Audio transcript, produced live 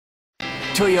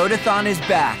Toyotathon is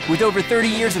back. With over 30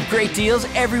 years of great deals,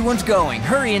 everyone's going.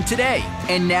 Hurry in today.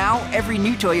 And now, every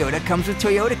new Toyota comes with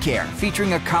Toyota Care,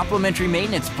 featuring a complimentary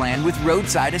maintenance plan with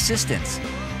roadside assistance.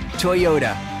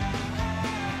 Toyota.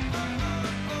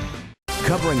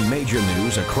 Covering major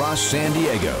news across San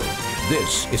Diego,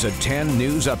 this is a 10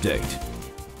 News Update.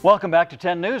 Welcome back to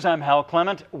 10 News. I'm Hal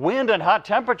Clement. Wind and hot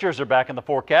temperatures are back in the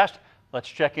forecast. Let's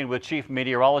check in with Chief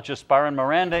Meteorologist Byron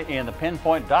Miranda in the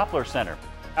Pinpoint Doppler Center.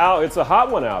 Al, it's a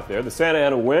hot one out there. The Santa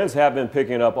Ana winds have been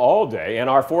picking up all day, and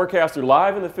our forecasts are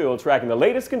live in the field tracking the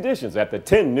latest conditions at the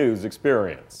 10 News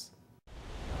Experience.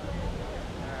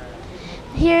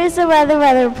 Here's the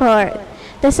weather report.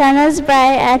 The sun is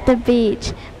bright at the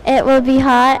beach. It will be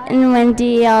hot and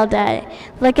windy all day.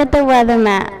 Look at the weather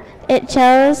map. It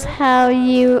shows how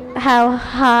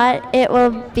hot it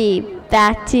will be.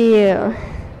 Back to you.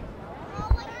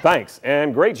 Thanks,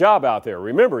 and great job out there.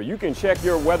 Remember, you can check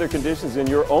your weather conditions in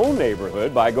your own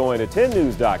neighborhood by going to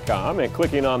 10news.com and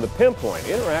clicking on the Pinpoint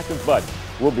Interactive button.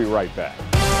 We'll be right back.